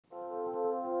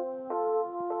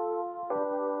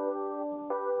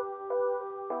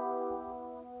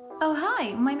Oh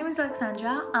hi, my name is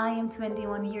Alexandra, I am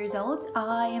 21 years old,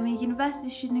 I am a university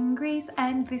student in Greece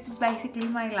and this is basically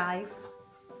my life.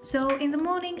 So in the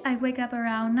morning I wake up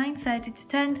around 9:30 to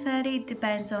 10:30, it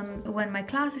depends on when my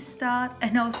classes start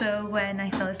and also when I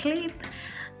fell asleep,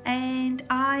 and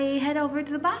I head over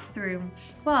to the bathroom.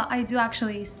 Well, I do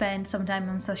actually spend some time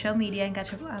on social media and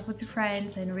catch up with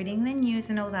friends and reading the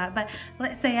news and all that, but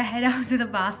let's say I head out to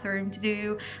the bathroom to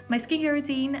do my skincare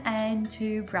routine and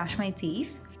to brush my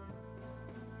teeth.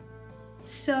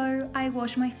 So I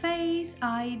wash my face,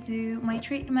 I do my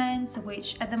treatments,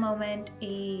 which at the moment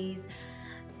is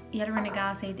hyaluronic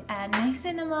acid and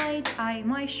niacinamide. I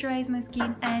moisturize my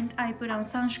skin and I put on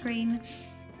sunscreen.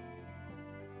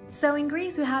 So in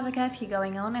Greece we have a curfew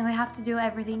going on and we have to do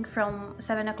everything from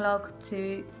 7 o'clock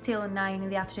till 9 in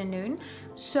the afternoon.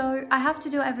 So I have to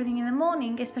do everything in the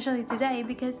morning, especially today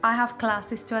because I have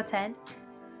classes to attend.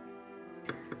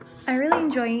 I really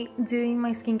enjoy doing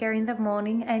my skincare in the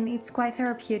morning and it's quite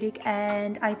therapeutic,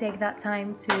 and I take that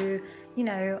time to,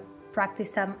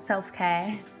 practice some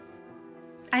self-care.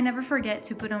 I never forget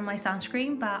to put on my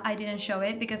sunscreen, but I didn't show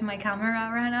it because my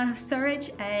camera ran out of storage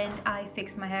and I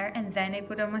fixed my hair and then I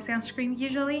put on my sunscreen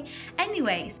usually.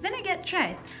 Anyways, then I get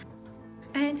dressed.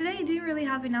 And today I didn't really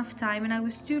have enough time and I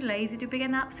was too lazy to pick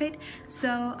an outfit,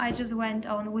 so I just went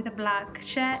on with a black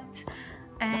shirt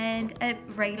and a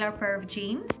regular pair of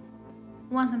jeans.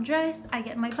 Once I'm dressed, I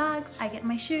get my bags, I get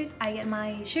my shoes, I get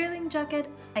my shearling jacket,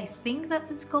 I think that's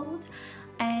it's called,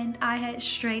 and I head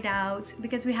straight out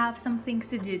because we have some things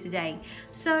to do today.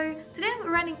 So today I'm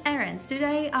running errands.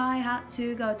 Today I had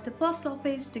to go to the post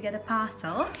office to get a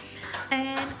parcel,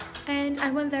 and I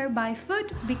went there by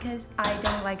foot because I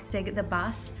don't like to take the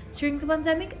bus during the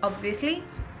pandemic, obviously.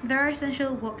 There are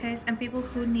essential workers and people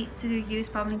who need to use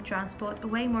public transport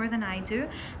way more than I do,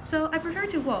 so I prefer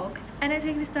to walk, and I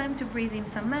take this time to breathe in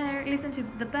some air, listen to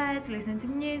the birds, listen to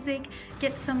music,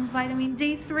 get some vitamin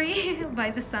D3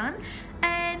 by the sun,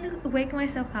 and wake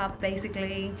myself up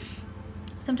basically.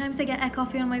 Sometimes I get a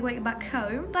coffee on my way back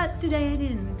home, but today I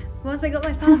didn't. Once I got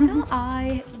my parcel,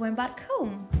 I went back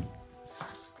home.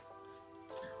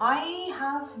 I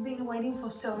have been waiting for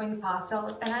so many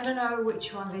parcels and I don't know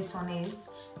which one this one is.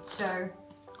 So,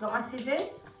 got my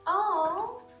scissors.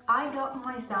 Oh, I got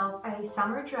myself a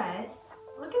summer dress.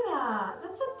 Look at that,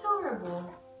 that's adorable.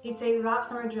 It's a wrap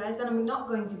summer dress that I'm not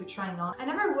going to be trying on. I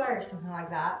never wear something like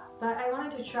that, but I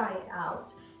wanted to try it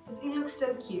out because it looks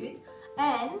so cute.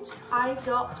 And I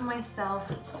got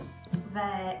myself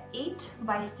the It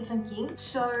by Stephen King.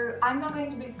 So I'm not going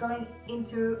to be going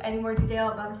into any more detail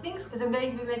about the things because I'm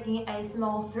going to be making a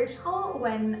small thrift haul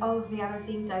when all of the other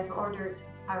things I've ordered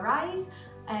arrive.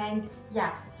 And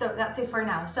yeah, so that's it for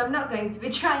now. So I'm not going to be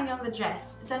trying on the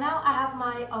dress. So now I have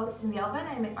my oats in the oven.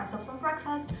 I made myself some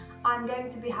breakfast. I'm going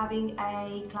to be having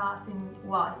a class in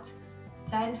what?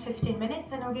 10-15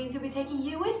 minutes, and I'm going to be taking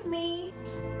you with me.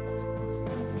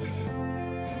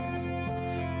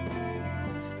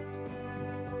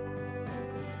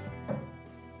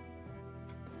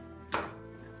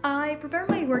 I prepared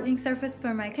my working surface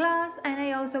for my class and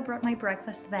I also brought my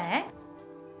breakfast there.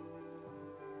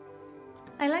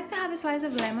 I like to have a slice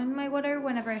of lemon in my water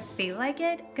whenever I feel like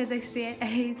it because I see it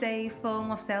as a form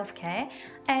of self-care,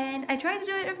 and I try to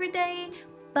do it every day,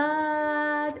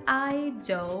 but I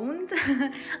don't.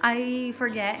 I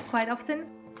forget quite often.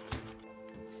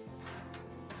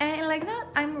 And like that,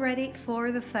 I'm ready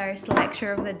for the first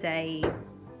lecture of the day.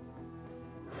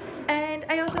 And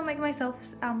I also make myself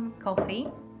some coffee.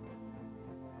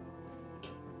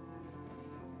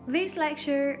 This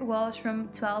lecture was from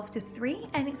 12 to 3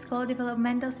 and it's called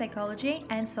Developmental Psychology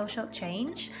and Social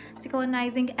Change,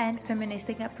 Decolonizing and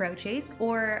Feministic Approaches,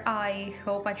 or I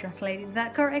hope I translated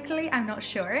that correctly, I'm not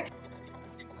sure.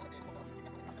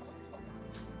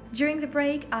 During the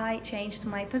break I changed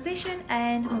my position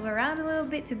and moved around a little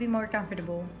bit to be more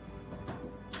comfortable.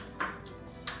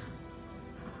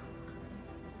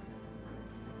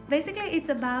 Basically, it's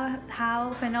about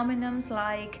how phenomena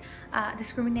like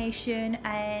discrimination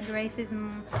and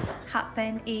racism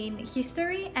happen in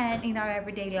history and in our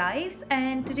everyday lives,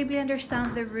 and to deeply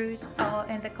understand the roots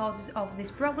and the causes of these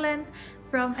problems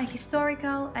from a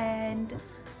historical and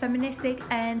feministic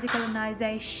and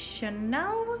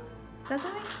decolonizational,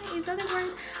 is that a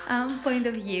word? Point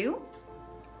of view.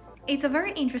 It's a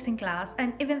very interesting class,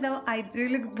 and even though I do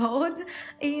look bored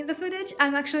in the footage,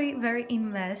 I'm actually very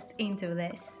immersed into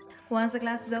this. Once the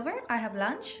class is over, I have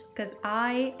lunch because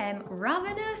I am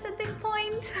ravenous at this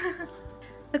point.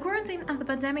 The quarantine and the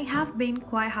pandemic have been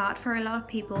quite hard for a lot of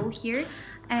people here,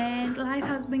 and life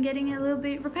has been getting a little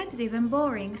bit repetitive and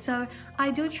boring. So I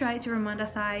do try to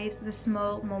romanticize the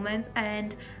small moments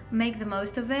and make the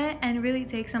most of it, and really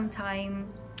take some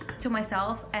time to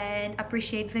myself and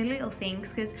appreciate the little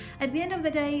things, because at the end of the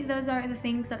day, those are the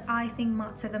things that I think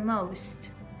matter the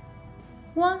most.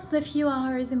 Once the few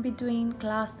hours in between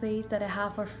classes that I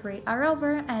have for free are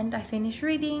over and I finish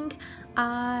reading,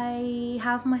 I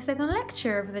have my second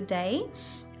lecture of the day,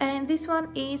 and this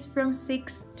one is from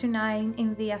 6 to 9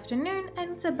 in the afternoon,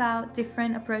 and it's about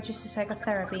different approaches to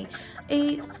psychotherapy.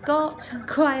 It's got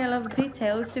quite a lot of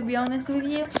details, to be honest with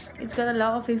you. It's got a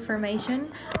lot of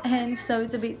information, and so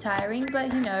it's a bit tiring,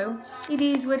 but you know, it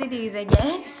is what it is, I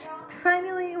guess.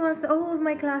 Finally, once all of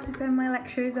my classes and my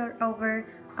lectures are over,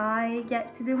 I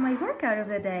get to do my workout of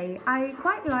the day. I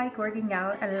quite like working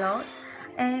out a lot,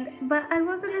 but I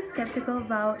was a bit skeptical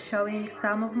about showing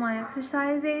some of my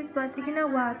exercises, but you know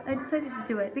what, I decided to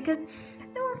do it because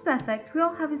no one's perfect. We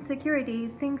all have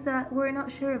insecurities, things that we're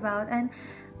not sure about, and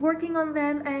working on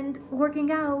them and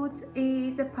working out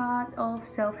is a part of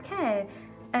self-care.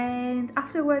 And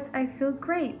afterwards I feel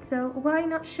great, so why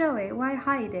not show it? Why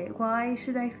hide it? Why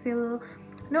should I feel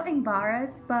not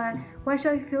embarrassed, but why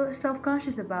should I feel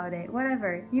self-conscious about it?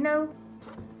 Whatever, you know?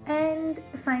 And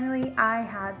finally I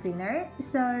had dinner.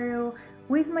 So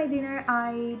with my dinner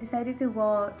I decided to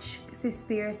watch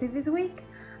Seaspiracy this week,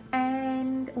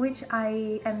 and which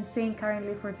I am seeing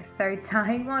currently for the third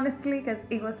time, honestly, because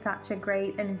it was such a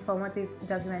great and informative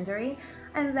documentary.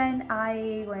 And then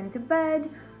I went to bed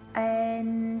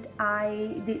and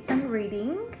I did some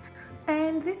reading,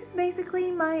 and this is basically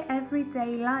my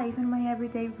everyday life and my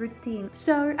everyday routine.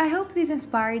 So I hope this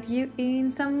inspired you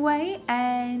in some way,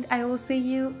 and I will see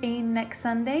you in next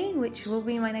Sunday, which will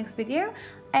be my next video,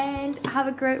 and have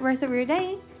a great rest of your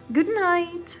day. Good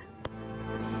night!